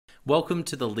Welcome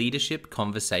to the Leadership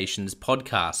Conversations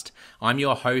podcast. I'm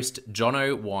your host,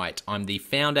 Jono White. I'm the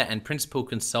founder and principal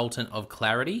consultant of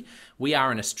Clarity. We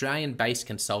are an Australian-based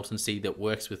consultancy that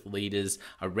works with leaders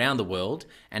around the world,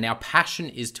 and our passion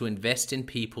is to invest in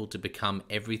people to become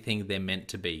everything they're meant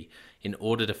to be in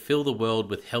order to fill the world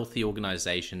with healthy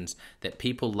organizations that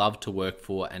people love to work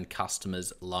for and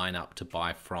customers line up to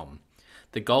buy from.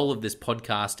 The goal of this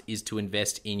podcast is to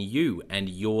invest in you and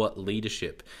your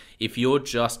leadership. If you're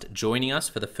just joining us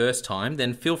for the first time,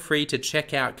 then feel free to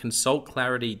check out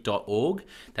consultclarity.org.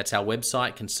 That's our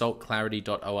website,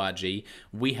 consultclarity.org.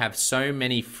 We have so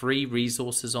many free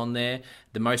resources on there,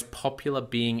 the most popular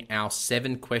being our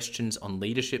 7 Questions on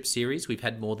Leadership series. We've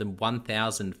had more than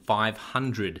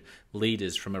 1,500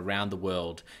 leaders from around the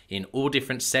world in all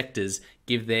different sectors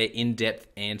give their in-depth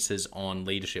answers on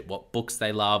leadership, what books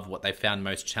they love, what they found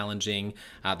most challenging,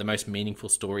 the most meaningful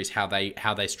stories, how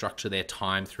they structure their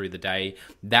time through the day.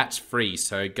 That's free,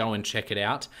 so go and check it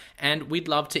out. And we'd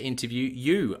love to interview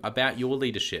you about your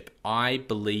leadership. I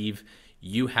believe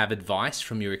you have advice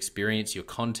from your experience, your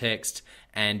context,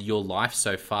 and your life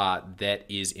so far that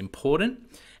is important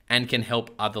and can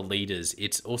help other leaders.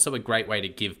 It's also a great way to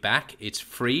give back. It's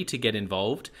free to get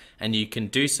involved, and you can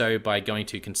do so by going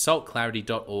to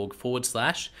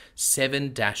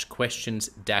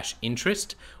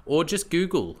consultclarity.org/7-questions-interest, or just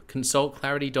Google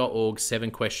consultclarity.org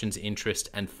 7 questions interest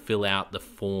and fill out the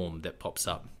form that pops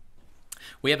up.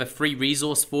 We have a free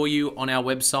resource for you on our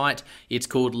website. It's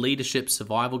called Leadership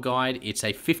Survival Guide. It's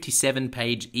a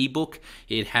 57-page ebook.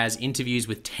 It has interviews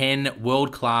with 10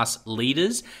 world-class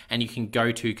leaders, and you can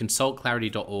go to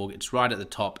consultclarity.org. It's right at the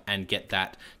top, and get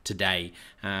that today.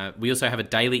 We also have a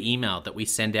daily email that we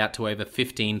send out to over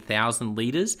 15,000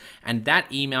 leaders, and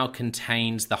that email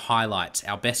contains the highlights,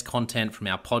 our best content from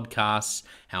our podcasts,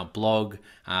 our blog,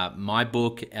 my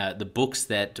book, the books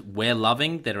that we're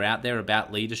loving that are out there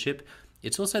about leadership.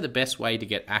 It's also the best way to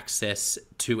get access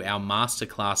to our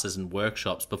masterclasses and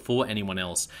workshops before anyone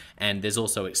else. And there's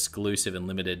also exclusive and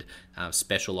limited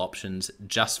special options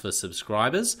just for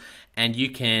subscribers. And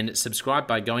you can subscribe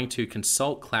by going to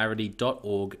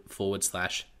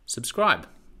consultclarity.org/subscribe.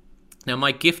 Now,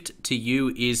 my gift to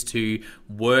you is to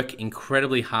work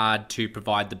incredibly hard to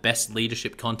provide the best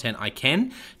leadership content I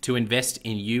can to invest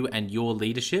in you and your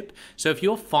leadership. So if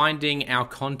you're finding our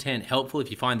content helpful, if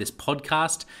you find this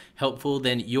podcast helpful,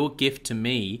 then your gift to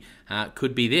me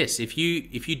could be this. If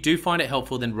you do find it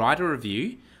helpful, then write a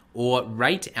review or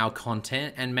rate our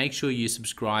content and make sure you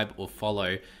subscribe or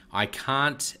follow. I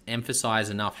can't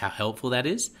emphasize enough how helpful that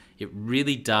is. It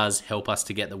really does help us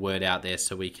to get the word out there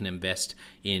so we can invest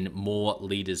in more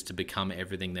leaders to become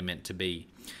everything they're meant to be.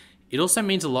 It also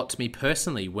means a lot to me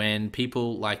personally when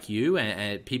people like you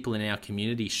and people in our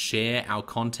community share our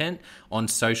content on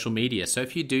social media. So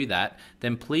if you do that,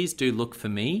 then please do look for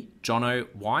me, Jono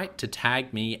White, to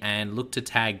tag me, and look to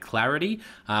tag Clarity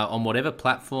on whatever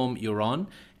platform you're on.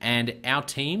 And our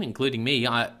team, including me,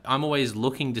 I'm always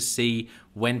looking to see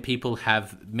when people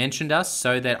have mentioned us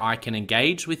so that I can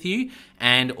engage with you.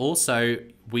 And also,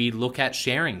 we look at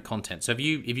sharing content. So if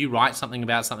you write something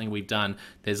about something we've done,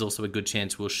 there's also a good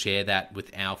chance we'll share that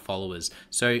with our followers.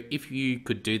 So if you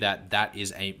could do that, that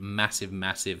is a massive,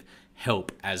 massive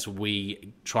help as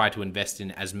we try to invest in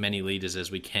as many leaders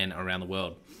as we can around the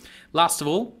world. Last of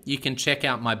all, you can check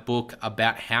out my book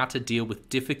about how to deal with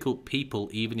difficult people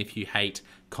even if you hate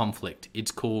conflict.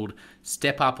 It's called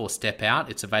Step Up or Step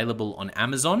Out. It's available on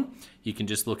Amazon. You can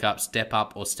just look up Step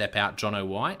Up or Step Out Jono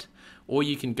White, or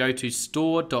you can go to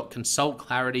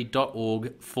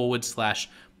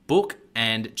store.consultclarity.org/book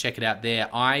and check it out there.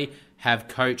 I have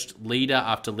coached leader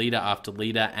after leader after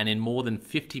leader, and in more than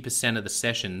 50% of the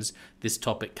sessions, this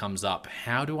topic comes up.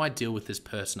 How do I deal with this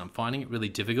person? I'm finding it really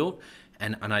difficult,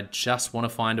 and I just want to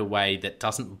find a way that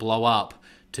doesn't blow up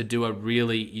to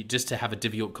just to have a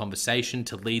difficult conversation,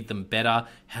 to lead them better.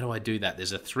 How do I do that?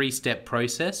 There's a 3-step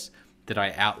process that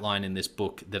I outline in this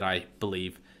book that I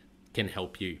believe can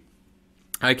help you.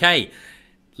 Okay,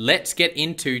 let's get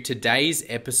into today's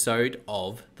episode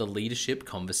of the Leadership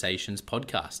Conversations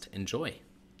podcast. Enjoy.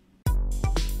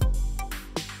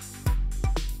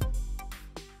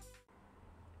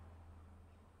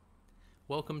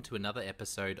 Welcome to another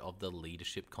episode of the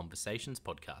Leadership Conversations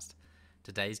podcast.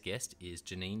 Today's guest is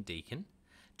Janine Deakin.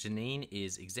 Janine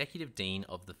is Executive Dean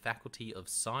of the Faculty of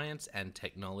Science and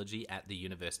Technology at the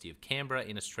University of Canberra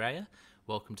in Australia.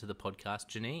 Welcome to the podcast,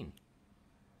 Janine.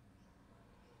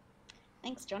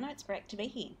 Thanks, Jono. It's great to be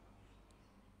here.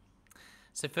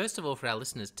 So first of all, for our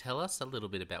listeners, tell us a little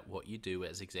bit about what you do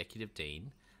as Executive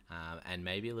Dean and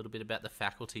maybe a little bit about the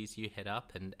faculties you head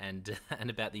up, and and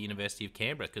about the University of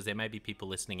Canberra, because there may be people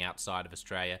listening outside of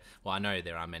Australia. Well, I know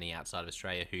there are many outside of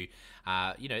Australia who,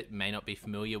 may not be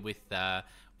familiar with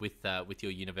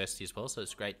your university as well. So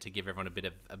it's great to give everyone a bit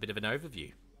of an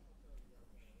overview.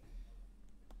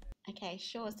 Okay,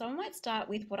 sure. So I might start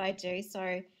with what I do.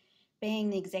 So,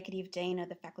 being the Executive Dean of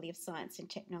the Faculty of Science and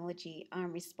Technology,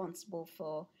 I'm responsible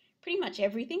for pretty much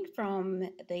everything from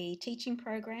the teaching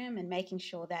program and making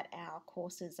sure that our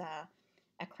courses are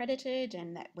accredited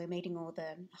and that we're meeting all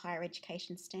the higher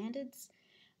education standards.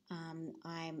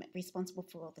 I'm responsible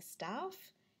for all the staff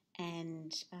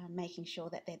and making sure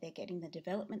that they're getting the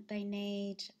development they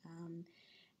need,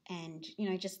 and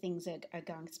just things are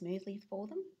going smoothly for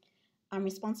them. I'm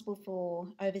responsible for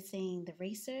overseeing the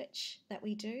research that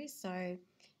we do. So,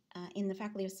 in the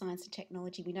Faculty of Science and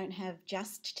Technology, we don't have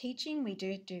just teaching, we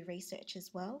do research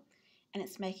as well. And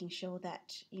it's making sure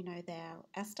that,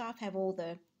 our staff have all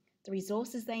the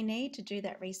resources they need to do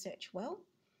that research well,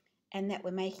 and that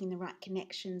we're making the right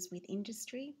connections with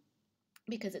industry,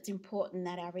 because it's important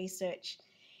that our research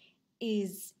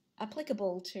is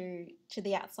applicable to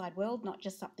the outside world, not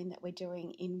just something that we're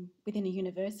doing within a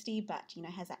university, but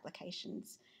has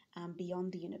applications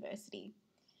beyond the university.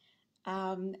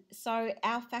 So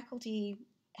our faculty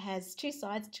has two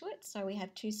sides to it. So we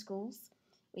have two schools.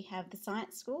 We have the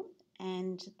Science School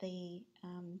and the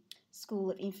School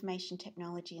of Information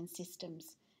Technology and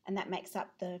Systems, and that makes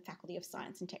up the Faculty of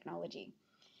Science and Technology.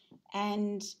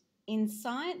 And in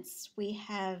science, we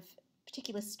have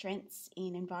particular strengths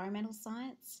in environmental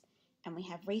science, and we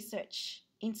have research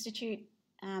institute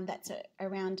that's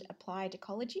around applied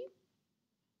ecology.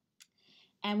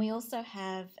 And we also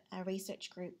have a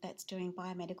research group that's doing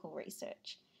biomedical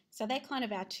research. So they're kind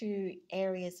of our two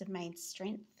areas of main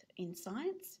strength in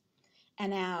science.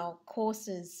 And our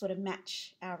courses sort of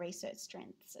match our research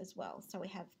strengths as well. So we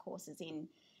have courses in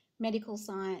medical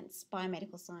science,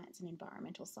 biomedical science, and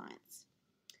environmental science.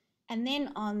 And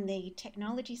then on the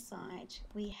technology side,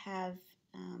 we have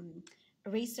a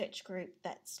research group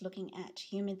that's looking at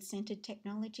human-centered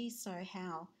technology, so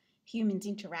how humans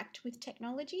interact with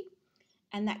technology.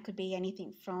 And that could be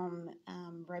anything from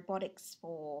robotics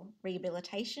for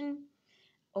rehabilitation,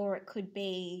 or it could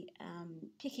be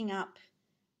picking up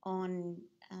on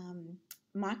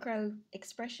micro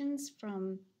expressions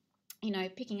from,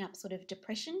 picking up sort of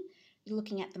depression. You're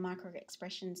looking at the micro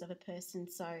expressions of a person,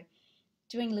 so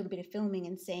doing a little bit of filming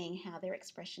and seeing how their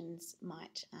expressions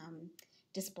might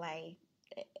display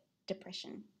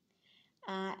depression.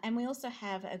 And we also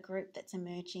have a group that's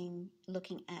emerging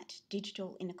looking at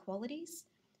digital inequalities,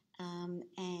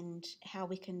 and how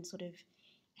we can sort of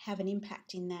have an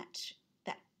impact in that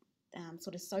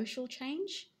sort of social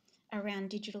change around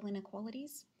digital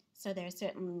inequalities. So there are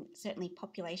certainly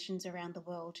populations around the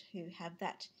world who have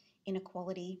that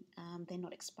inequality. They're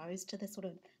not exposed to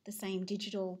the same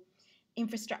digital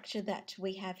infrastructure that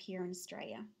we have here in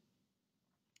Australia.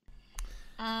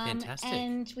 Fantastic.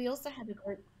 And we also have a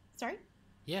group. Sorry.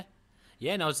 Yeah.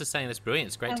 Yeah, and I was just saying that's brilliant.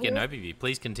 It's great And to get we an also, overview.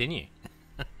 Please continue.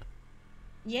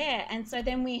 yeah, and so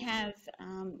then we have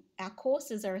our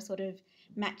courses are sort of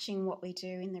matching what we do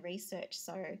in the research.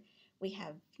 So we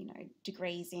have,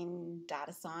 degrees in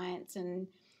data science and,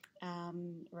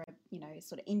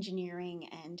 sort of engineering,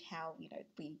 and how,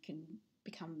 we can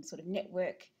become sort of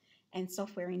network and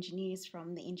software engineers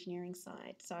from the engineering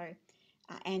side. So,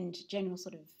 and general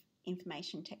sort of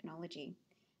information technology.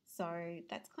 So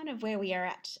that's kind of where we are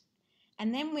at.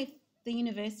 And then with the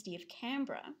University of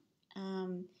Canberra,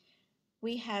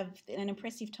 we have an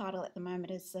impressive title at the moment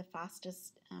as the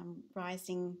fastest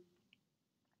rising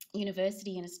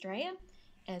university in Australia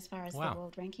as far as the Wow.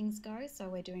 world rankings go. So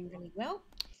we're doing really well.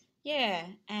 Yeah,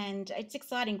 and it's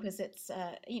exciting because it's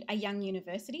a young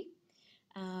university,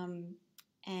 um,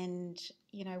 and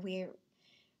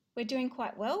we're doing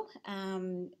quite well,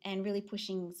 and really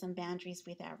pushing some boundaries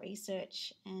with our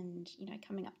research, and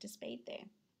coming up to speed there.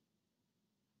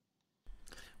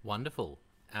 Wonderful.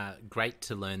 Great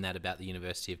to learn that about the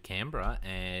University of Canberra,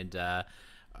 and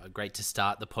great to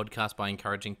start the podcast by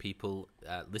encouraging people,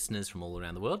 listeners from all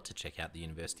around the world, to check out the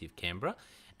University of Canberra,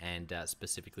 and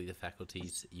specifically the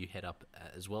faculties you head up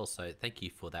as well. So thank you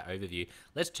for that overview.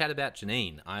 Let's chat about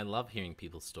Janine. I love hearing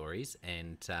people's stories,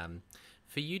 and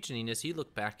for you, Janine, as you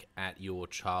look back at your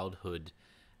childhood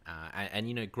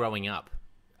and growing up,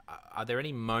 are there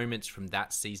any moments from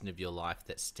that season of your life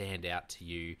that stand out to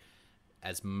you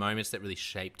as moments that really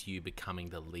shaped you becoming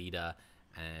the leader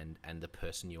and the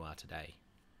person you are today?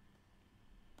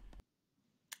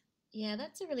 Yeah,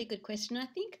 that's a really good question. I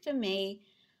think for me,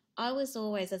 I was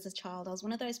always, as a child, I was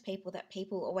one of those people that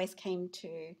people always came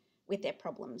to with their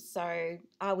problems. So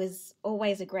I was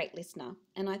always a great listener.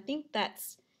 And I think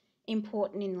that's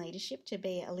important in leadership, to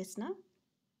be a listener.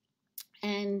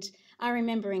 And I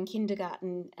remember in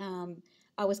kindergarten,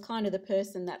 I was kind of the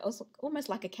person that was almost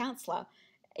like a counselor,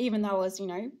 even though I was,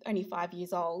 only 5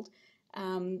 years old.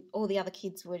 All the other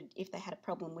kids would, if they had a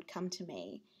problem, would come to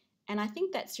me. And I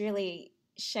think that's really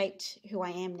shaped who I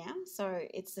am now. So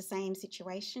it's the same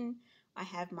situation. I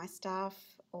have my staff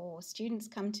or students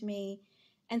come to me,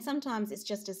 and sometimes it's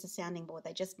just as a sounding board.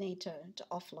 They just need to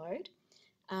offload.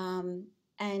 Um,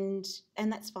 and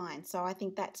that's fine. So I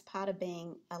think that's part of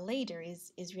being a leader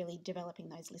is really developing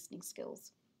those listening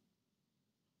skills.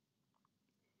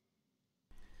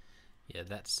 Yeah,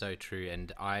 that's so true,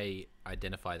 and I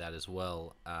identify that as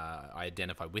well. I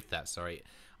identify with that. Sorry,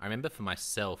 I remember for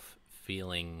myself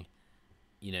feeling,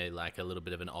 like a little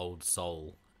bit of an old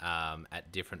soul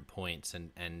at different points,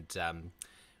 and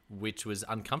which was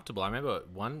uncomfortable. I remember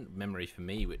one memory for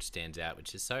me which stands out,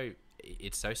 which is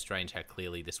it's so strange how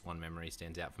clearly this one memory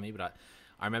stands out for me. But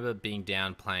I remember being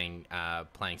down playing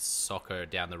soccer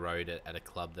down the road at a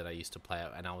club that I used to play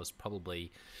at, and I was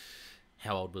probably,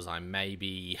 how old was I?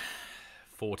 Maybe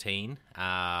 14,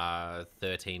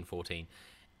 13, 14.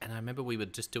 And I remember we were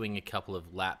just doing a couple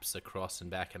of laps across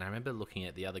and back, and I remember looking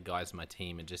at the other guys on my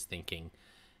team and just thinking,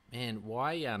 man,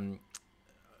 why am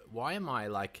I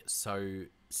like so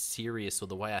serious, or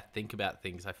the way I think about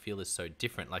things I feel is so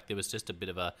different? Like there was just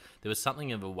there was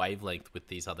something of a wavelength with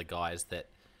these other guys that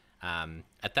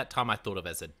at that time I thought of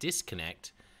as a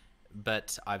disconnect,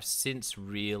 but I've since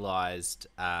realized,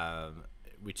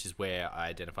 which is where I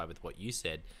identify with what you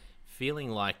said,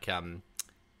 feeling like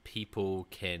people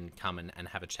can come and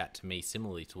have a chat to me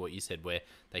similarly to what you said, where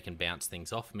they can bounce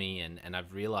things off me, and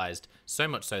I've realized so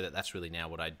much so that that's really now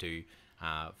what I do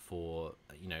for,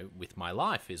 with my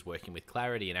life, is working with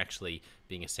clarity and actually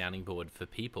being a sounding board for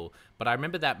people. But I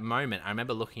remember that moment. I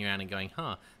remember looking around and going,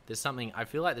 I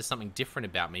feel like there's something different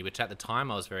about me, which at the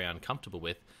time I was very uncomfortable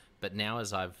with. But now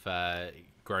as I've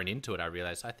grown into it, I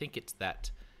realize I think it's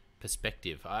that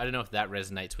perspective. I don't know if that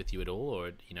resonates with you at all, or,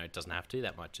 it doesn't have to.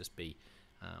 That might just be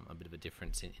a bit of a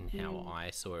difference in how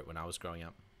I saw it when I was growing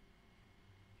up.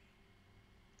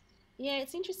 Yeah,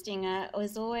 it's interesting.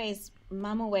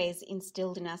 Mum always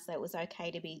instilled in us that it was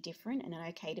okay to be different and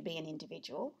okay to be an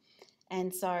individual.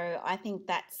 And so I think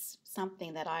that's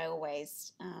something that I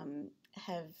always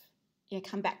have,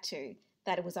 come back to,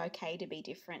 that it was okay to be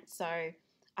different. So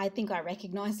I think I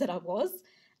recognized that I was,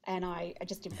 and I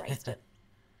just embraced it.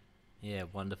 Yeah,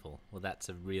 wonderful. Well, that's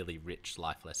a really rich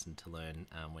life lesson to learn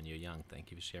when you're young.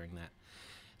 Thank you for sharing that.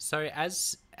 So,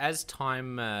 as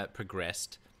time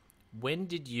progressed, when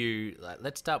did you?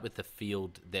 Let's start with the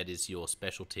field that is your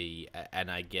specialty, and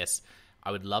I guess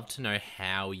I would love to know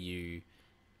how you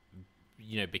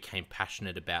became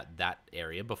passionate about that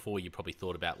area before you probably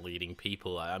thought about leading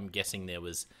people. I'm guessing there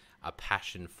was a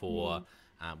passion for,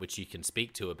 which you can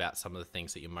speak to, about some of the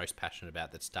things that you're most passionate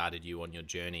about that started you on your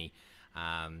journey.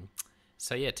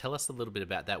 So yeah, tell us a little bit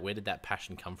about that. Where did that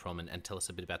passion come from? And tell us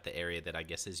a bit about the area that I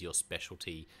guess is your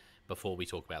specialty before we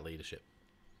talk about leadership.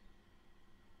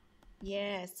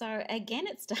 Yeah, so again,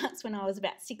 it starts when I was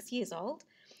about 6 years old.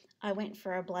 I went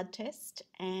for a blood test,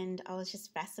 and I was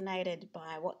just fascinated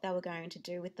by what they were going to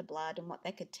do with the blood and what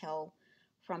they could tell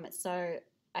from it. So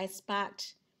I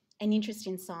sparked an interest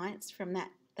in science from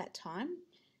that time,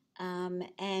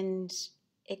 and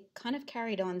it kind of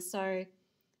carried on. So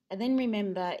I then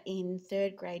remember in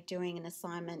third grade doing an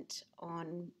assignment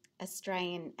on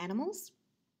Australian animals,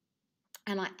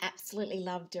 and I absolutely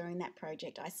loved doing that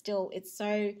project. It's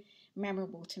so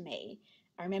memorable to me.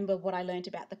 I remember what I learned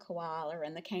about the koala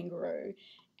and the kangaroo,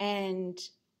 and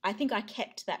I think I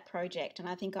kept that project. And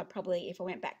I think I probably, if I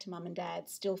went back to mum and dad,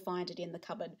 still find it in the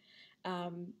cupboard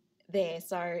um, there.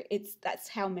 So that's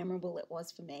how memorable it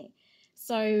was for me.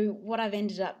 So what I've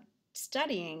ended up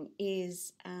studying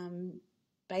is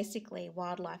basically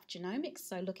wildlife genomics,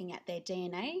 so looking at their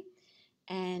DNA,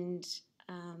 and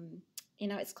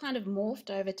it's kind of morphed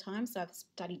over time. So I've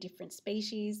studied different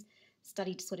species,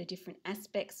 studied sort of different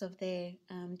aspects of their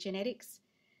genetics.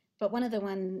 But one of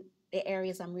the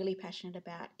areas I'm really passionate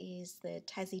about is the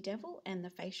Tassie devil and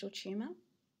the facial tumour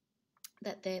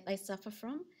that they suffer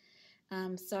from.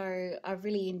 So I've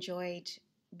really enjoyed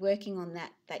working on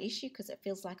that issue, because it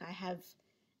feels like I have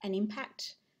an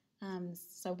impact.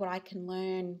 So what I can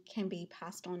learn can be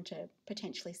passed on to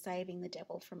potentially saving the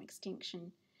devil from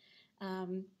extinction.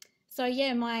 Um, so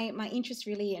yeah, my interest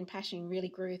really and passion really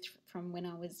grew from when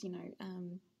I was,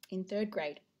 in third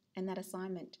grade and that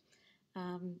assignment.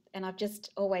 And I've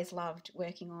just always loved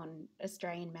working on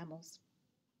Australian mammals.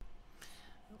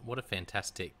 What a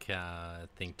fantastic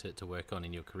thing to work on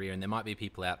in your career. And there might be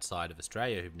people outside of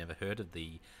Australia who've never heard of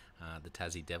the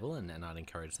Tassie Devil, and I'd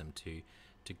encourage them to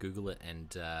Google it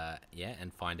and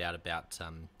and find out about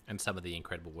and some of the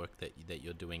incredible work that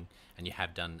you're doing and you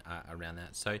have done around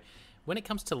that. So, when it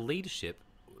comes to leadership,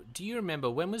 do you remember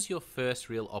when was your first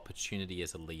real opportunity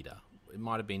as a leader? It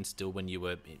might have been still when you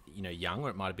were young, or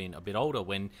it might have been a bit older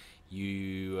when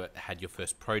you had your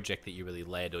first project that you really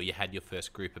led, or you had your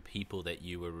first group of people that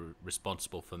you were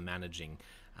responsible for managing.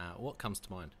 What comes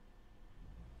to mind?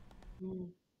 Mm.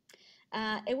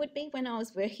 It would be when I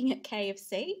was working at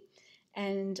KFC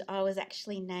and I was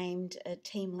actually named a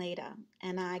team leader.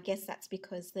 And I guess that's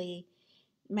because the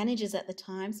managers at the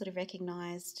time sort of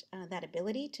recognized that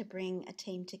ability to bring a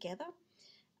team together.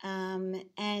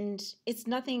 And it's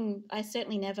nothing, I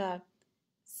certainly never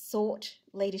sought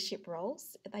leadership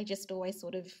roles, they just always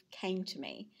sort of came to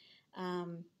me.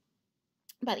 Um,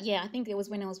 but yeah, I think it was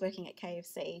when I was working at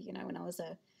KFC, when I was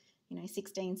a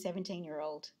 16, 17-year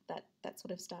old that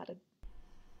sort of started.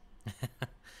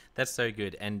 That's so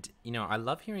good. And, I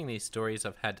love hearing these stories.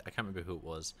 I can't remember who it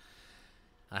was.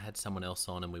 I had someone else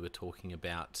on and we were talking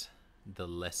about the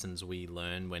lessons we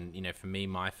learn when, for me,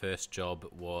 my first job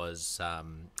was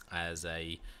as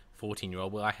a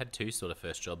 14-year-old. Well, I had two sort of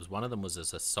first jobs. One of them was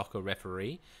as a soccer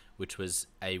referee, which was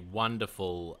a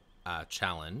wonderful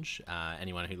challenge.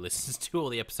 Anyone who listens to all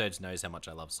the episodes knows how much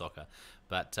I love soccer.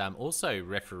 But also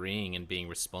refereeing and being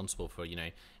responsible for,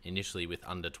 initially with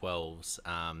under 12s,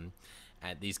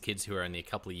 at these kids who are only a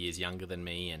couple of years younger than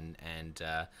me, and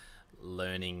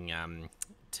learning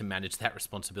to manage that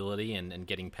responsibility and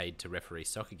getting paid to referee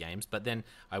soccer games. But then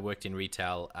I worked in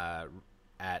retail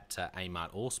at Amart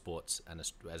All Sports, and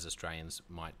as Australians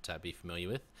might be familiar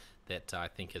with, that I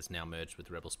think has now merged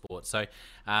with Rebel Sports. So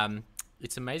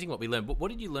it's amazing what we learn. But what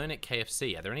did you learn at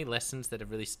KFC? Are there any lessons that have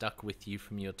really stuck with you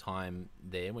from your time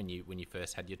there when you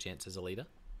first had your chance as a leader?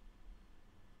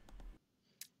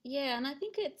 Yeah, and I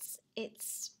think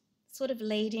it's sort of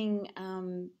leading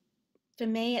for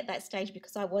me at that stage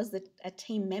because I was a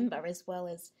team member as well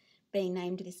as being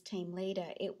named this team leader.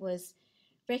 It was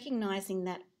recognizing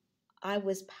that I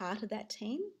was part of that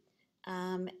team,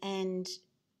 and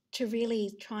to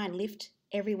really try and lift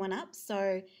everyone up.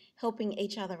 So helping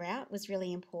each other out was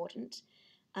really important.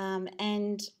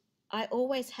 And I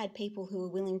always had people who were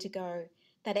willing to go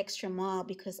that extra mile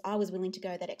because I was willing to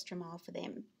go that extra mile for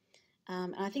them.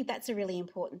 And I think that's a really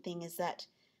important thing is that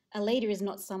a leader is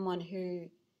not someone who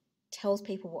tells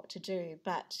people what to do,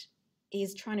 but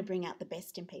is trying to bring out the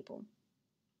best in people.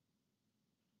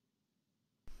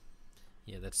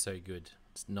 Yeah, that's so good.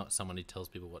 It's not someone who tells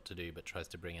people what to do, but tries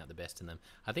to bring out the best in them.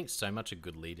 I think so much of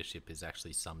good leadership is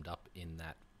actually summed up in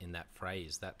that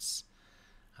phrase. That's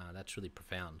really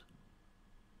profound.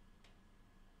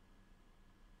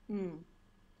 Mm.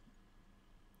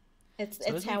 It's So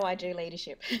it's as we how I do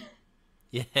leadership.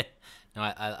 Yeah, no,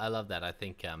 I love that. I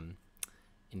think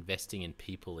investing in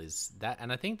people is that,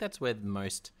 and I think that's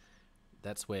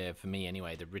where, for me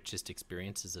anyway, the richest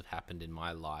experiences have happened in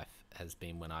my life has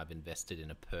been when I've invested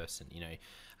in a person.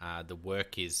 The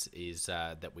work is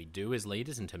that we do as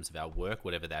leaders in terms of our work,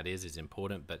 whatever that is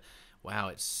important. But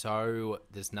wow,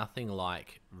 there's nothing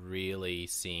like really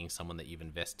seeing someone that you've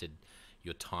invested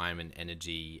your time and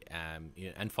energy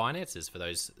and finances for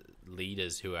those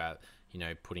leaders who are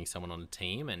putting someone on a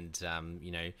team and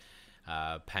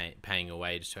paying a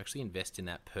wage to actually invest in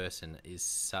that person is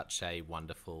such a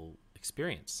wonderful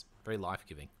experience, very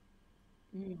life-giving.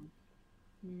 Mm.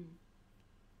 Mm.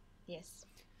 Yes.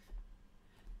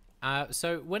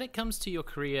 So when it comes to your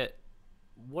career,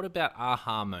 what about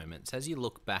aha moments? As you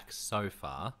look back so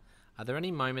far, are there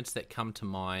any moments that come to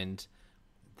mind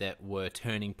that were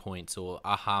turning points or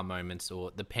aha moments,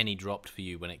 or the penny dropped for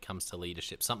you when it comes to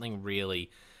leadership? Something really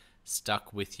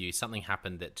stuck with you, something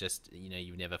happened that just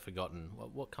you've never forgotten.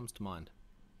 What comes to mind?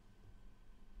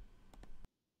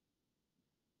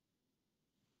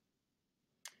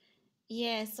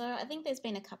 Yeah, so I think there's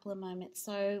been a couple of moments.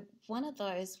 So one of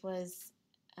those was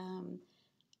um,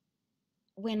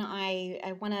 when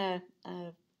I won a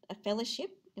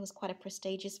fellowship. It was quite a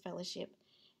prestigious fellowship,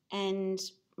 and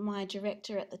my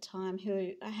director at the time,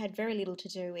 who I had very little to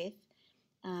do with,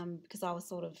 because I was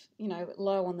sort of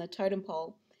low on the totem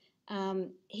pole,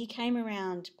 he came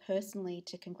around personally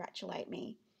to congratulate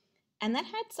me, and that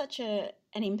had such an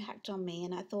impact on me.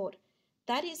 And I thought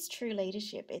that is true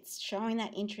leadership. It's showing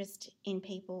that interest in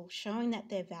people, showing that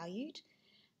they're valued.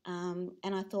 And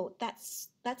I thought that's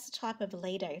the type of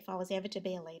leader. If I was ever to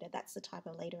be a leader, that's the type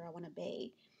of leader I want to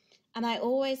be. And I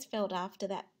always felt after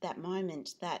that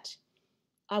moment that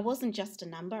I wasn't just a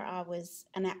number. I was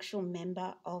an actual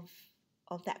member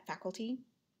of that faculty.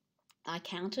 I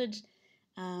counted,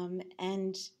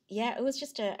 and yeah, it was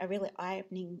just a really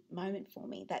eye-opening moment for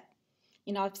me that,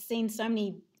 I've seen so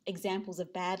many examples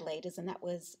of bad leaders, and that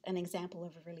was an example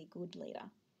of a really good leader.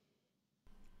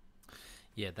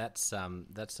 Yeah, that's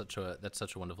such a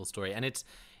wonderful story, and it's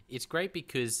great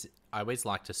because I always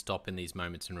like to stop in these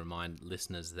moments and remind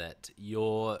listeners that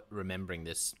you're remembering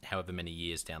this however many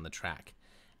years down the track.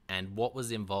 And what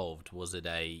was involved? Was it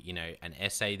an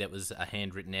essay that was a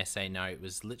handwritten essay? No, it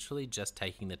was literally just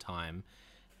taking the time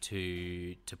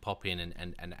to pop in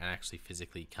and actually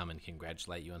physically come and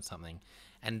congratulate you on something.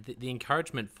 And the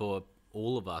encouragement for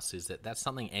all of us is that that's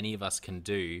something any of us can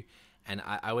do. And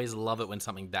I always love it when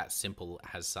something that simple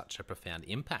has such a profound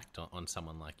impact on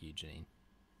someone like you, Janine.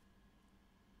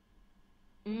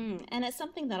 And it's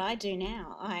something that I do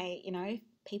now.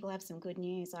 People have some good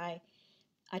news.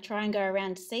 I try and go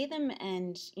around to see them,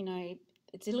 and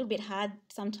it's a little bit hard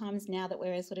sometimes now that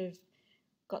we're sort of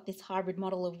got this hybrid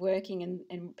model of working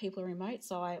and people are remote.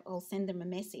 So I'll send them a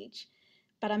message,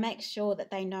 but I make sure that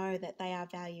they know that they are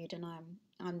valued, and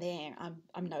I'm there.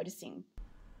 I'm noticing.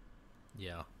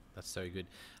 Yeah, that's so good.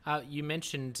 You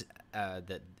mentioned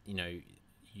that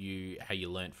you how you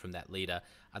learnt from that leader.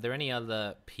 Are there any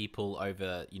other people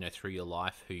over through your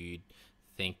life who you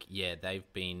think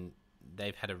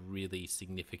they've had a really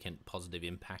significant positive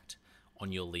impact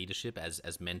on your leadership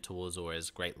as mentors or as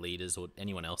great leaders or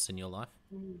anyone else in your life?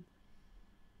 Mm.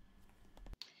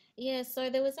 Yeah, so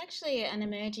there was actually an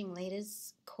emerging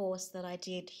leaders course that I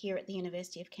did here at the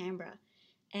University of Canberra,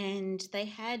 and they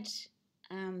had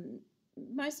um,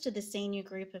 most of the senior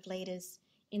group of leaders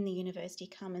in the university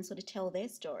come and sort of tell their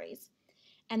stories.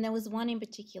 And there was one in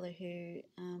particular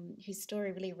whose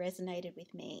story really resonated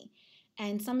with me,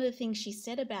 and some of the things she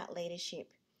said about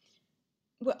leadership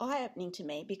were eye-opening to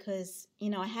me because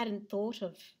I hadn't thought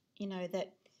of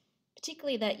that,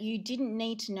 particularly that you didn't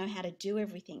need to know how to do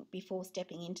everything before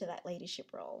stepping into that leadership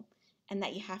role, and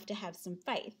that you have to have some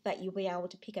faith that you'll be able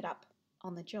to pick it up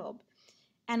on the job.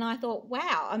 And I thought,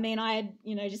 wow, I mean, I had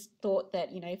just thought that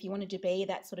if you wanted to be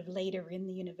that sort of leader in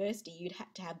the university, you'd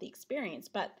have to have the experience,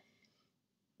 but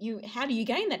how do you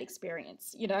gain that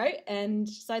experience, and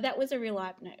so that was a real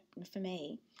eye-opener for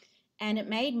me. And it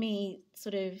made me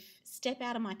sort of step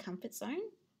out of my comfort zone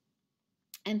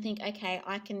and think, okay,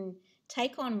 I can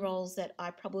take on roles that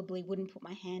I probably wouldn't put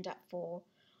my hand up for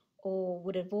or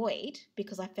would avoid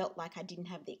because I felt like I didn't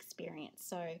have the experience.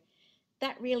 So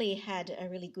that really had a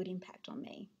really good impact on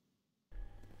me.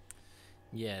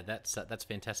 Yeah, that's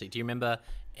fantastic. Do you remember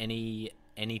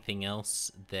anything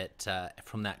else that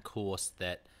from that course,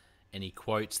 that any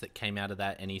quotes that came out of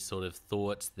that, any sort of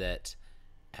thoughts that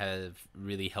have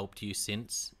really helped you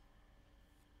since?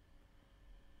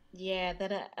 Yeah,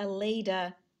 that a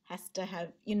leader has to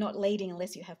have, you're not leading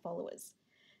unless you have followers.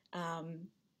 Um,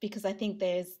 because I think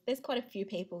there's quite a few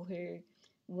people who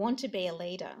want to be a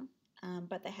leader,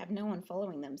 but they have no one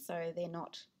following them, so they're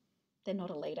not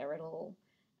a leader at all.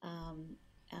 Um,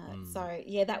 Mm. so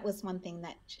yeah, that was one thing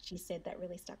that she said that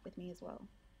really stuck with me as well.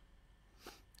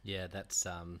 Yeah, that's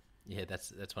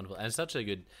wonderful, and it's such a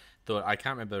good thought. I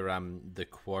can't remember the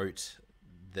quote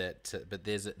but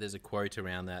there's a quote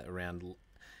around that, around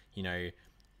you know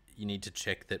you need to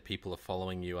check that people are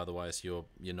following you, otherwise you're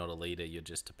not a leader, you're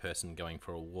just a person going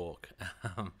for a walk.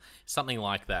 Something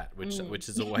like that, which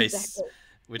is always Exactly.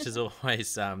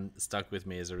 stuck with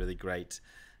me as a really great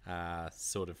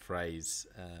sort of phrase,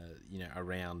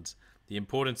 around the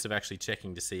importance of actually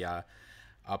checking to see are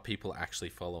people actually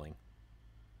following.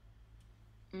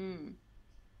 Mm.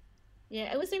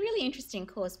 Yeah, it was a really interesting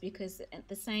course because at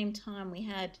the same time we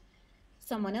had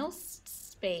someone else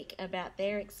speak about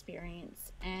their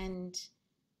experience, and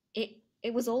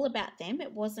it was all about them.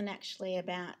 It wasn't actually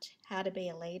about how to be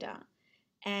a leader.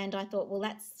 And I thought, well,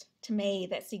 that's, to me,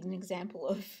 that's an example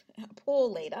of a poor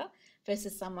leader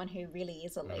versus someone who really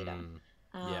is a leader. Mm,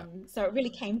 yeah. So it really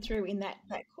came through in that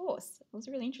course. It was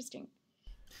really interesting.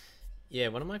 Yeah,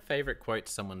 one of my favorite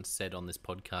quotes someone said on this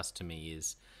podcast to me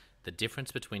is, the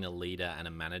difference between a leader and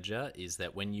a manager is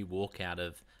that when you walk out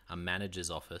of a manager's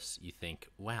office, you think,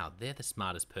 wow, they're the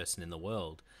smartest person in the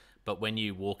world. But when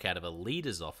you walk out of a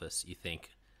leader's office, you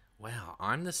think, wow,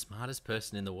 I'm the smartest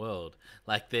person in the world.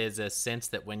 Like, there's a sense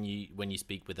that when you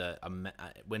speak with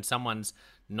when someone's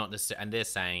not necessarily, and they're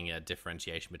saying a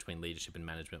differentiation between leadership and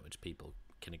management, which people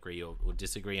can agree or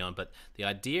disagree on. But the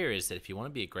idea is that if you want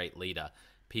to be a great leader,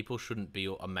 people shouldn't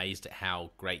be amazed at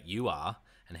how great you are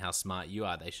and how smart you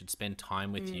are. They should spend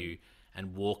time with Mm, you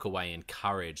and walk away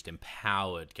encouraged,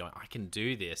 empowered, going, I can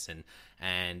do this,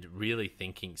 and really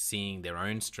thinking, seeing their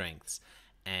own strengths.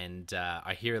 And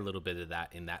I hear a little bit of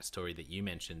that in that story that you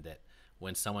mentioned, that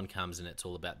when someone comes and it's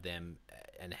all about them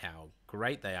and how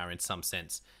great they are in some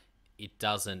sense, it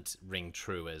doesn't ring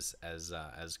true as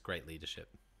great leadership.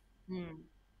 Mm,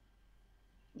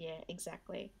 yeah,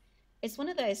 exactly. It's one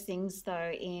of those things,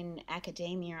 though, in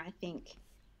academia, I think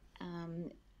um,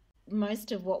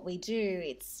 most of what we do,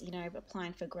 it's,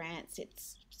 applying for grants,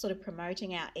 it's sort of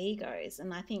promoting our egos.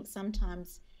 And I think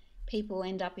sometimes people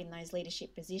end up in those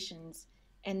leadership positions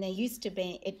and they're used to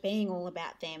it being all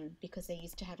about them because they're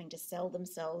used to having to sell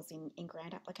themselves in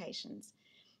grant applications.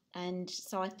 And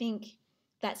so I think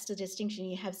that's the distinction.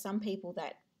 You have some people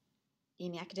that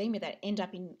in academia that end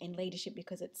up in leadership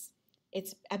because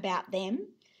it's about them,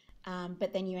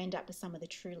 but then you end up with some of the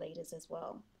true leaders as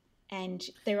well, and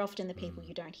they're often the people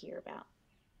you don't hear about.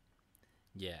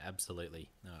 Yeah, absolutely.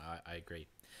 No, I agree.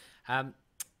 Um,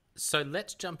 so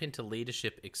let's jump into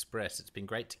Leadership Express. It's been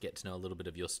great to get to know a little bit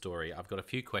of your story. I've got a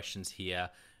few questions here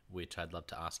which I'd love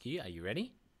to ask you. Are you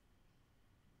ready?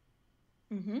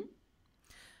 Mm-hmm.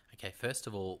 Okay, first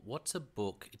of all, what's a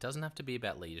book? It doesn't have to be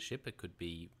about leadership, it could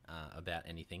be about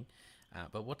anything.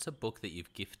 But what's a book that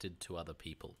you've gifted to other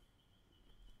people?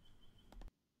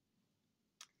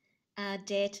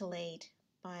 Dare to Lead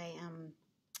by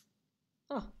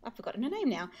oh, I've forgotten her name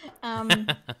now. Um,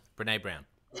 Brene Brown.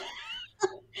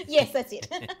 yes, that's it.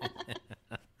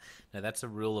 No, that's a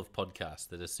rule of podcast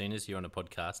that as soon as you're on a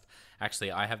podcast,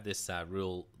 actually, I have this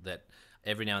rule that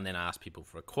every now and then I ask people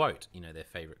for a quote, their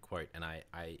favorite quote. And I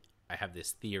have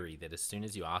this theory that as soon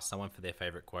as you ask someone for their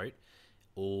favorite quote,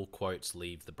 all quotes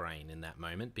leave the brain in that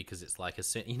moment because it's like,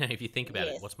 if you think about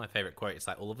it, Yes. what's my favorite quote? It's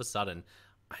like all of a sudden,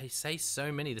 I say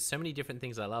so many, there's so many different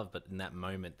things I love, but in that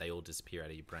moment, they all disappear out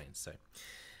of your brain. So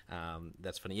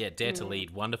that's funny. Yeah, Dare to Mm,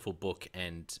 Lead, wonderful book.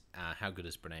 And how good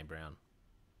is Brene Brown?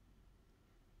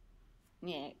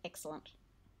 yeah, excellent.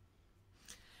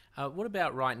 What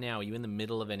about right now? Are you in the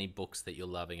middle of any books that you're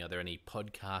loving? Are there any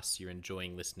podcasts you're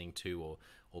enjoying listening to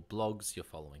or blogs you're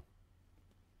following?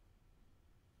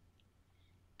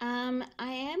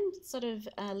 I am sort of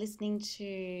listening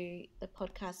to the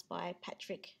podcast by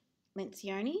Patrick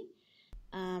Lencioni.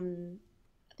 Um,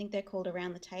 I think they're called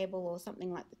Around the Table or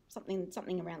something like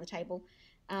something around the table.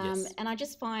 Yes. And I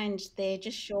just find they're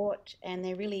just short and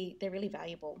they're really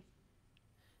valuable.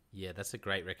 Yeah, that's a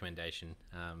great recommendation.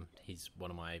 He's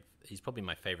probably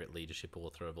my favorite leadership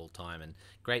author of all time, and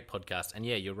great podcast. And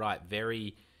yeah, you're right.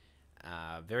 Very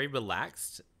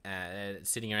relaxed,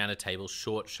 sitting around a table,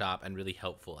 short, sharp, and really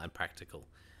helpful and practical.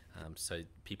 So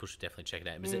people should definitely check it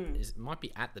out. Mm. It might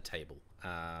be At the Table.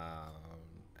 At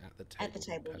the At the Table,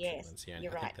 table, Patrick yes, Lencioni.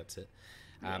 you're I think right. that's it.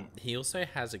 Yeah. He also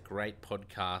has a great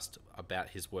podcast about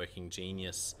his working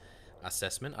genius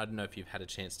assessment. I don't know if you've had a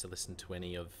chance to listen to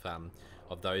any of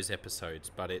those episodes,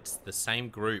 but it's the same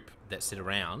group that sit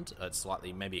around. It's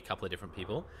slightly maybe a couple of different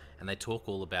people, and they talk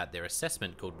all about their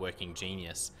assessment called Working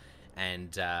Genius.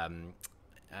 And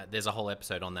there's a whole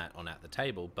episode on that on At the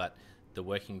Table, but the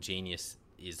Working Genius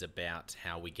is about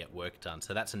how we get work done.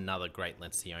 So that's another great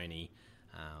Lencioni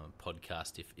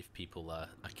podcast if people are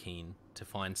keen to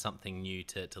find something new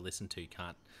to listen to.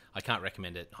 I can't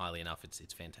recommend it highly enough.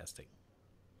 It's fantastic.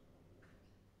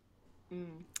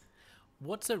 Mm.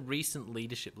 What's a recent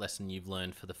leadership lesson you've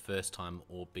learned for the first time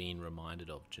or been reminded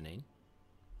of, Janine?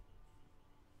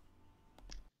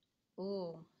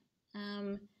 Ooh.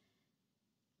 Um,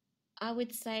 I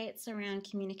would say it's around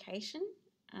communication,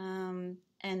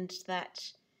 and that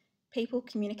people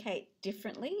communicate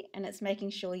differently, and it's making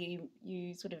sure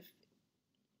you sort of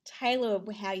tailor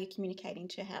how you're communicating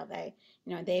to how they,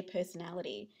 their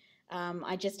personality.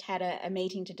 I just had a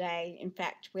meeting today, in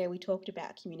fact, where we talked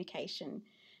about communication,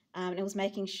 and it was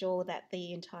making sure that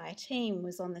the entire team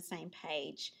was on the same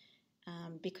page,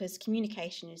 because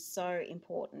communication is so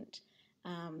important.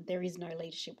 There is no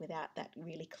leadership without that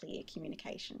really clear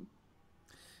communication.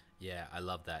 Yeah, I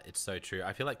love that. It's so true.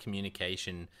 I feel like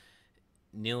communication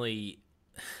nearly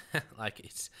like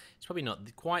it's probably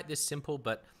not quite this simple,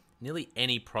 but nearly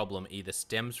any problem either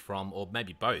stems from, or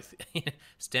maybe both,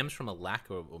 stems from a lack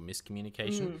or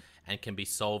miscommunication, Mm. and can be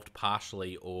solved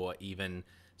partially or even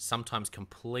sometimes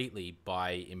completely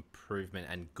by improvement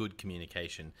and good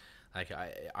communication. Like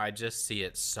I just see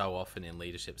it so often in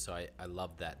leadership, so I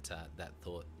love that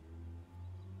thought.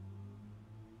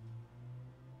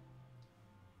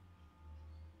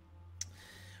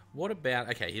 What about,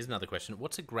 okay, here's another question.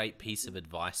 What's a great piece of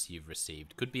advice you've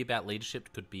received? Could be about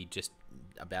leadership, could be just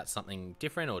about something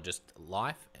different or just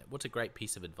life. What's a great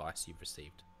piece of advice you've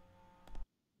received?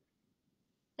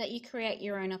 That you create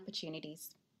your own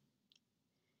opportunities.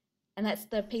 And that's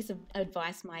the piece of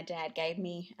advice my dad gave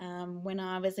me when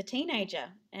I was a teenager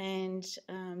and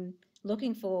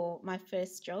looking for my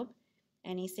first job.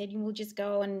 And he said, you will just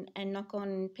go and knock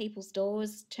on people's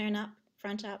doors, turn up,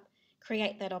 front up,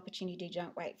 create that opportunity.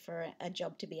 Don't wait for a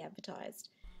job to be advertised.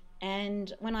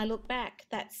 And when I look back,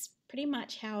 that's pretty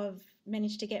much how I've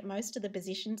managed to get most of the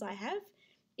positions I have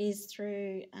is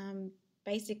through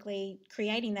basically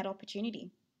creating that opportunity.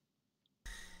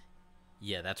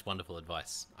 Yeah, that's wonderful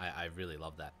advice. I really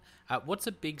love that. What's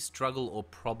a big struggle or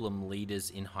problem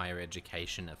leaders in higher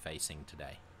education are facing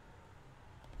today?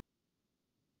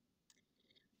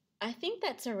 I think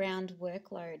that's around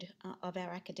workload of our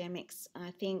academics.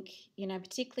 I think,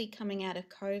 particularly coming out of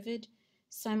COVID,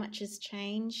 so much has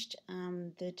changed.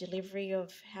 The delivery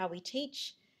of how we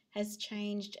teach has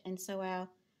changed, and so our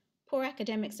poor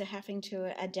academics are having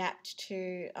to adapt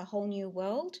to a whole new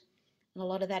world. And a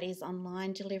lot of that is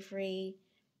online delivery,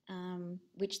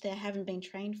 which they haven't been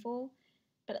trained for.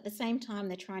 But at the same time,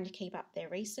 they're trying to keep up their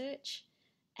research.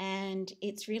 And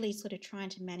it's really sort of trying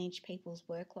to manage people's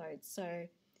workloads. So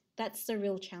that's the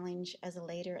real challenge as a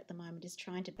leader at the moment is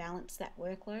trying to balance that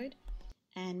workload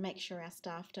and make sure our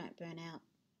staff don't burn out.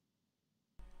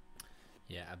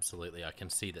 Yeah, absolutely. I can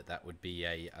see that that would be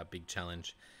a big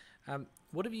challenge.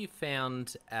 What have you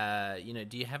found?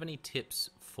 Do you have any tips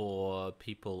for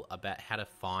people about how to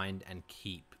find and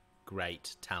keep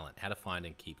great talent? How to find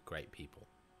and keep great people?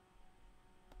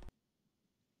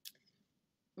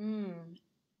 Mm,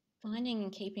 finding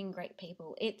and keeping great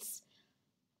people.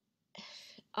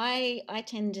 I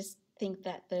tend to think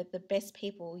that the best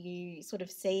people you sort of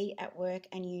see at work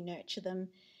and you nurture them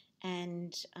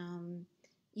and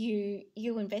you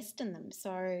invest in them.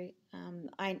 So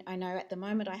I know at the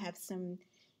moment I have some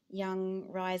young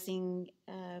rising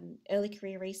early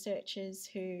career researchers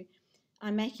who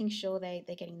I'm making sure they're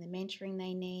getting the mentoring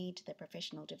they need, the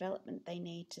professional development they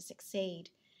need to succeed.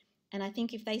 And I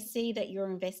think if they see that you're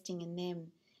investing in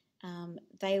them,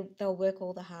 they'll work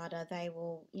all the harder. They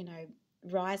will,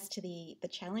 rise to the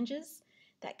challenges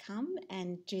that come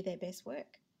and do their best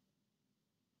work.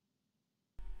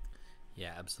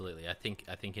 Yeah, absolutely. I think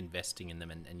investing in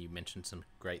them, and you mentioned some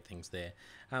great things there.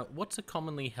 What's a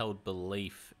commonly held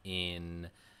belief in,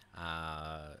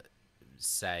 uh,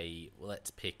 say, well,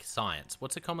 let's pick science?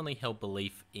 What's a commonly held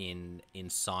belief in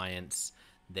science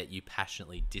that you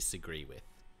passionately disagree with?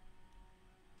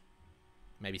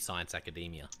 Maybe science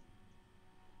academia.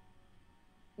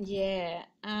 Yeah.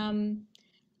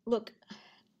 Look,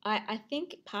 I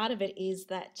think part of it is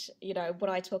that, what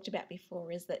I talked about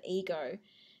before is that ego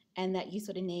and that you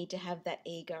sort of need to have that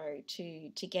ego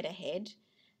to get ahead.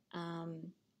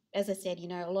 Um, as I said,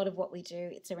 a lot of what we do,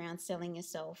 it's around selling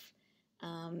yourself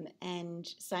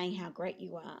and saying how great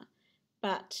you are.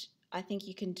 But I think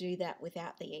you can do that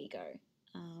without the ego.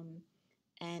 Um,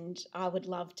 and I would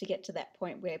love to get to that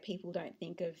point where people don't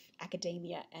think of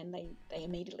academia and they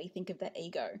immediately think of that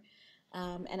ego.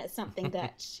 And it's something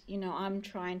that, I'm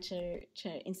trying to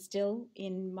instill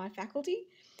in my faculty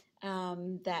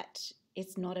that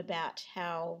it's not about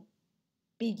how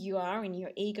big you are in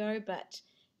your ego, but,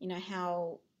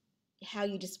 how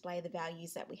you display the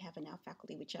values that we have in our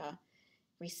faculty, which are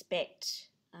respect,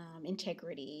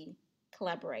 integrity,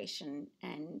 collaboration,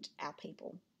 and our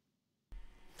people.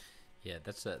 Yeah,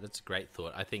 that's a great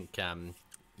thought. I think,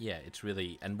 yeah, it's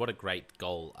really, and what a great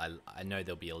goal. I know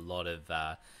there'll be a lot of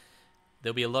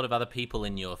other people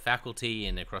in your faculty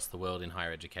and across the world in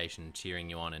higher education cheering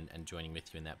you on and joining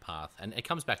with you in that path. And it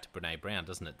comes back to Brene Brown,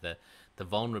 doesn't it? The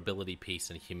vulnerability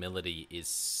piece and humility is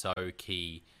so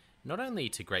key, not only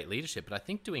to great leadership, but I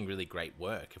think doing really great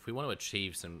work. If we want to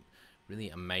achieve some really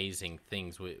amazing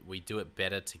things, we do it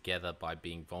better together by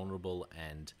being vulnerable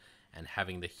and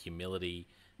having the humility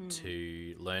Mm,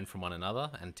 to learn from one another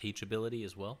and teachability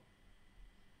as well.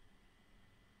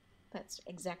 that's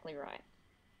exactly right.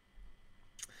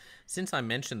 Since I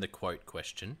mentioned the quote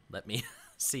question, let me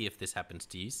see if this happens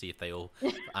to you, see if they all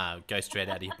go straight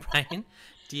out of your brain.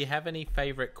 Do you have any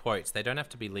favorite quotes? They don't have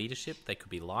to be leadership, they could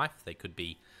be life, they could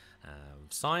be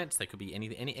science, they could be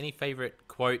any favorite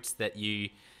quotes that you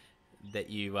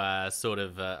sort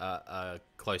of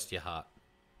close to your heart.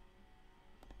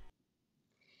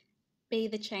 Be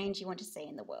the change you want to see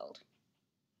in the world.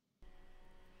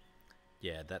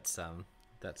 Yeah, that's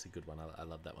a good one. I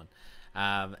love that one.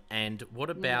 And what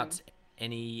Mm. about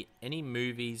any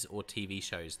movies or TV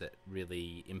shows that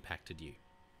really impacted you?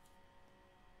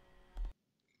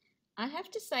 I have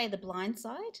to say The Blind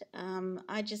Side.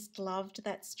 I just loved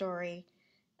that story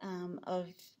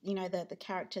of the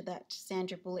character that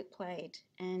Sandra Bullock played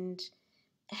and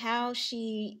how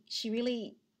she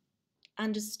really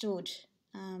understood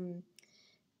um,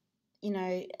 you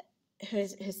know her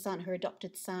son, her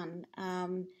adopted son,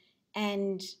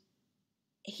 and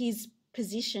his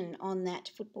position on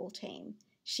that football team.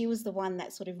 She was the one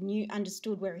that sort of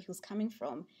understood where he was coming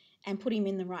from and put him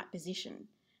in the right position.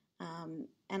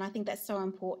 And I think that's so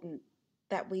important,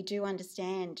 that we do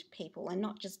understand people and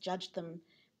not just judge them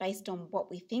based on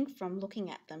what we think from looking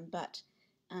at them, but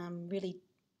really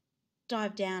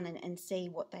dive down and see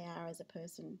what they are as a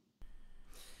person.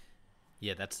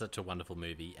 Yeah, that's such a wonderful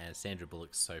movie, and Sandra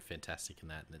Bullock's so fantastic in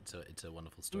that, and it's a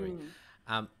wonderful story.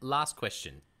 Last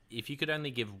question. If you could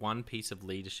only give one piece of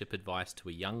leadership advice to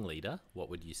a young leader, what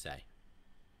would you say?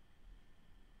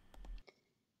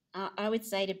 I would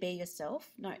say to be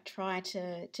yourself. Don't try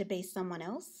to be someone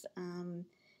else.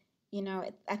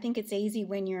 I think it's easy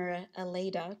when you're a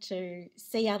leader to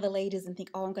see other leaders and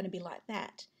think, oh, I'm going to be like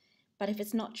that. But if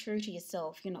it's not true to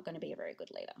yourself, you're not going to be a very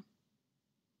good leader.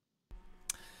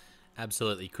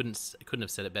 Absolutely. Couldn't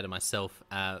have said it better myself.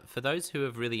 For those who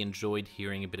have really enjoyed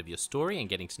hearing a bit of your story and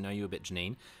getting to know you a bit,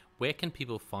 Janine, where can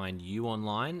people find you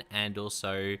online and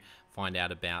also find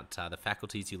out about the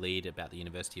faculties you lead, about the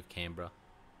University of Canberra?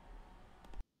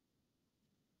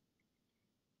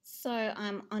 So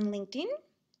I'm on LinkedIn,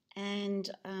 and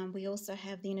we also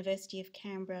have the University of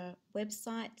Canberra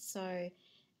website. So,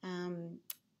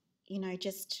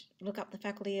 just look up the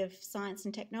Faculty of Science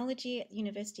and Technology at the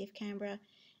University of Canberra,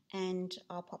 and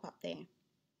I'll pop up there.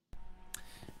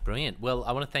 Brilliant. Well,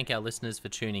 I want to thank our listeners for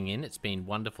tuning in. It's been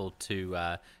wonderful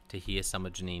to hear some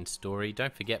of Janine's story.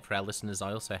 Don't forget, for our listeners,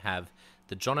 I also have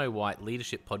the John O. White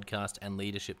Leadership Podcast and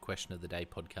Leadership Question of the Day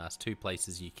podcast, two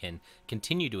places you can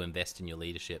continue to invest in your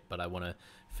leadership. But I want to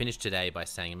finish today by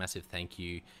saying a massive thank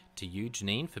you to you,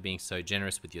 Janine, for being so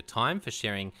generous with your time, for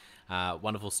sharing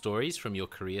wonderful stories from your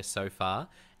career so far,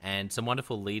 and some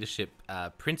wonderful leadership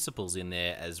principles in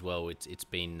there as well. It's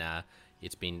been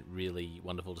really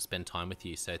wonderful to spend time with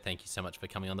you. So thank you so much for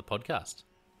coming on the podcast.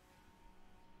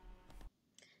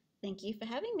 Thank you for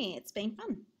having me. It's been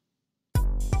fun.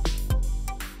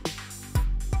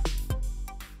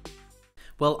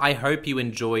 Well, I hope you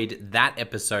enjoyed that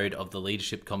episode of the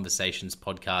Leadership Conversations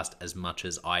podcast as much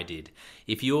as I did.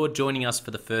 If you're joining us for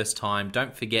the first time,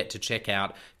 don't forget to check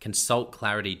out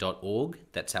consultclarity.org.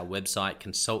 That's our website,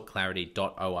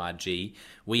 consultclarity.org.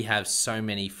 We have so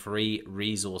many free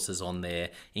resources on there,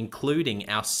 including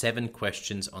our 7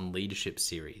 Questions on Leadership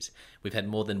series. We've had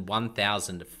more than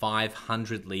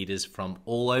 1,500 leaders from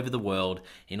all over the world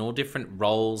in all different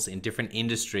roles, in different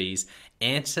industries,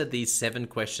 answer these 7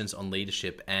 questions on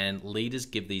leadership, and leaders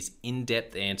give these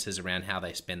in-depth answers around how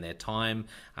they spend their time,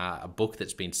 a book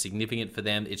that's been significant for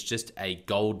them. It's just a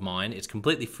gold mine. It's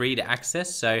completely free to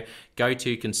access, so go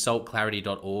to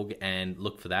consultclarity.org and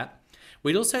look for that.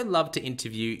 We'd also love to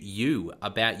interview you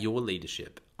about your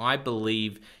leadership. I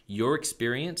believe your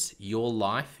experience, your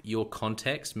life, your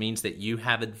context means that you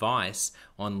have advice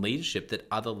on leadership that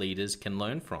other leaders can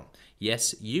learn from.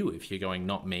 Yes, you, if you're going,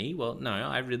 not me. Well, no,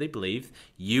 I really believe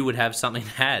you would have something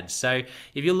to add. So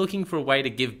if you're looking for a way to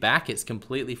give back, it's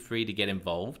completely free to get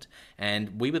involved.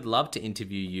 And we would love to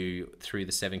interview you through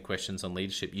the 7 Questions on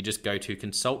Leadership. You just go to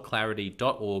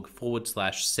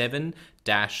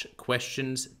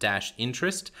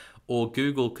consultclarity.org/7-questions-interest, or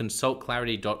Google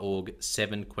consultclarity.org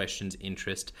 7 Questions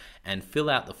Interest and fill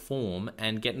out the form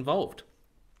and get involved.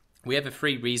 We have a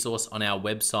free resource on our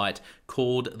website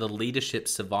called the Leadership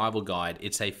Survival Guide.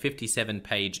 It's a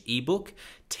 57-page ebook,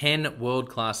 10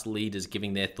 world-class leaders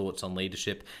giving their thoughts on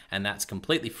leadership, and that's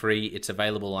completely free. It's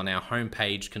available on our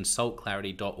homepage,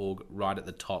 consultclarity.org, right at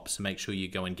the top, so make sure you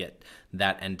go and get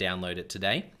that and download it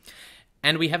today.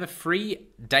 And we have a free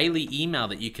daily email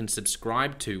that you can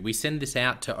subscribe to. We send this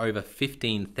out to over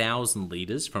 15,000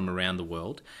 leaders from around the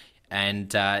world.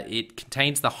 And it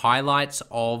contains the highlights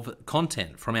of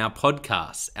content from our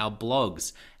podcasts, our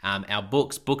blogs, our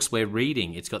books we're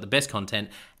reading. It's got the best content,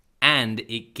 and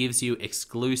it gives you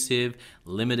exclusive,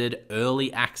 limited,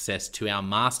 early access to our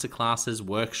masterclasses,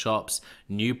 workshops,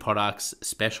 new products,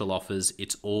 special offers.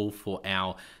 It's all for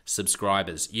our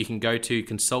subscribers. You can go to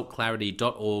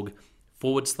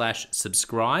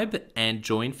consultclarity.org/subscribe and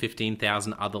join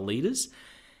 15,000 other leaders.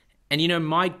 And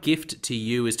my gift to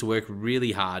you is to work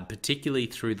really hard, particularly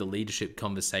through the Leadership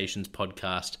Conversations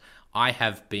podcast. I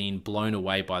have been blown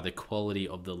away by the quality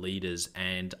of the leaders,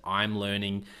 and I'm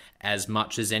learning as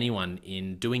much as anyone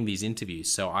in doing these interviews.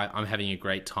 So I'm having a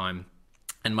great time.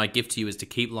 And my gift to you is to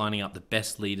keep lining up the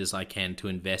best leaders I can to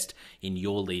invest in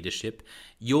your leadership.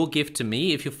 Your gift to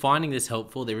me, if you're finding this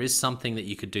helpful, there is something that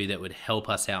you could do that would help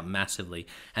us out massively.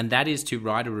 And that is to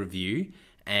write a review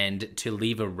and to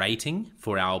leave a rating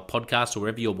for our podcast or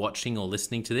wherever you're watching or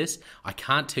listening to this. I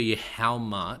can't tell you how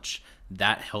much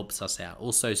that helps us out.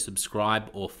 Also, subscribe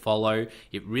or follow.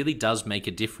 It really does make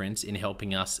a difference in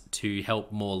helping us to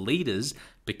help more leaders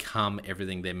become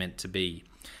everything they're meant to be.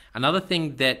 Another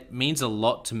thing that means a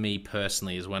lot to me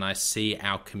personally is when I see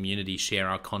our community share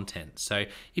our content. So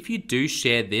if you do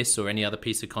share this or any other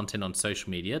piece of content on social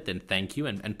media, then thank you,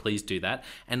 and please do that.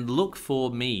 And look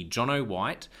for me, Jono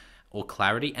White, or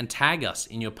Clarity, and tag us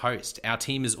in your post. Our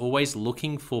team is always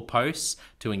looking for posts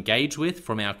to engage with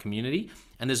from our community,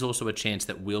 and there's also a chance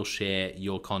that we'll share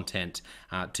your content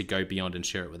to go beyond and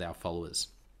share it with our followers.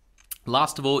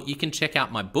 Last of all, you can check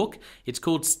out my book. It's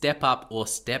called Step Up or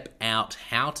Step Out: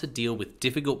 How to Deal with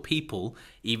Difficult People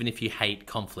Even If You Hate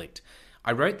Conflict.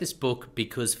 I wrote this book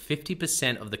because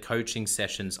 50% of the coaching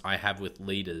sessions I have with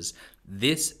leaders,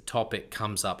 this topic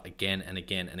comes up again and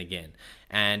again and again.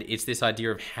 And it's this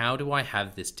idea of, how do I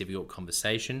have this difficult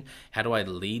conversation? How do I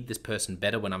lead this person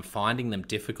better when I'm finding them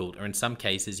difficult? Or in some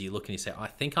cases, you look and you say, I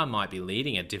think I might be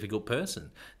leading a difficult person.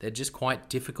 They're just quite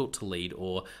difficult to lead,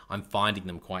 or I'm finding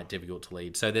them quite difficult to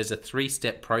lead. So there's a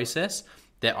 3-step process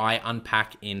that I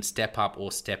unpack in Step Up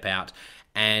or Step Out.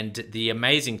 And the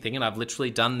amazing thing, and I've literally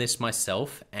done this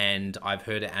myself, and I've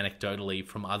heard it anecdotally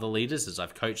from other leaders as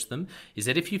I've coached them, is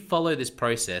that if you follow this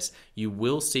process, you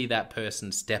will see that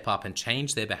person step up and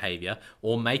change their behavior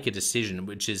or make a decision,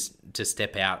 which is to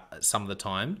step out some of the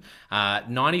time.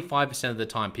 95% of the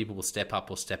time, people will step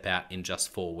up or step out in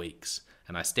just 4 weeks.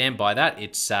 And I stand by that.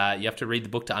 It's you have to read the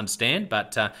book to understand,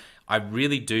 but I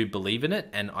really do believe in it,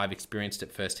 and I've experienced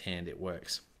it firsthand. It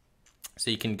works. So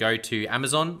you can go to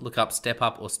Amazon, look up Step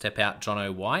Up or Step Out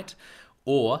Jono White,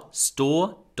 or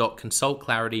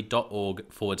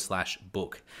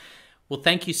store.consultclarity.org/book. Well,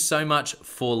 thank you so much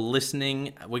for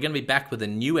listening. We're going to be back with a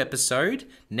new episode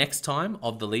next time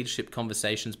of the Leadership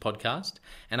Conversations podcast.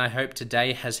 And I hope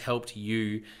today has helped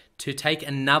you to take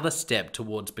another step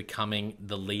towards becoming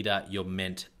the leader you're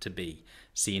meant to be.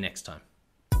 See you next time.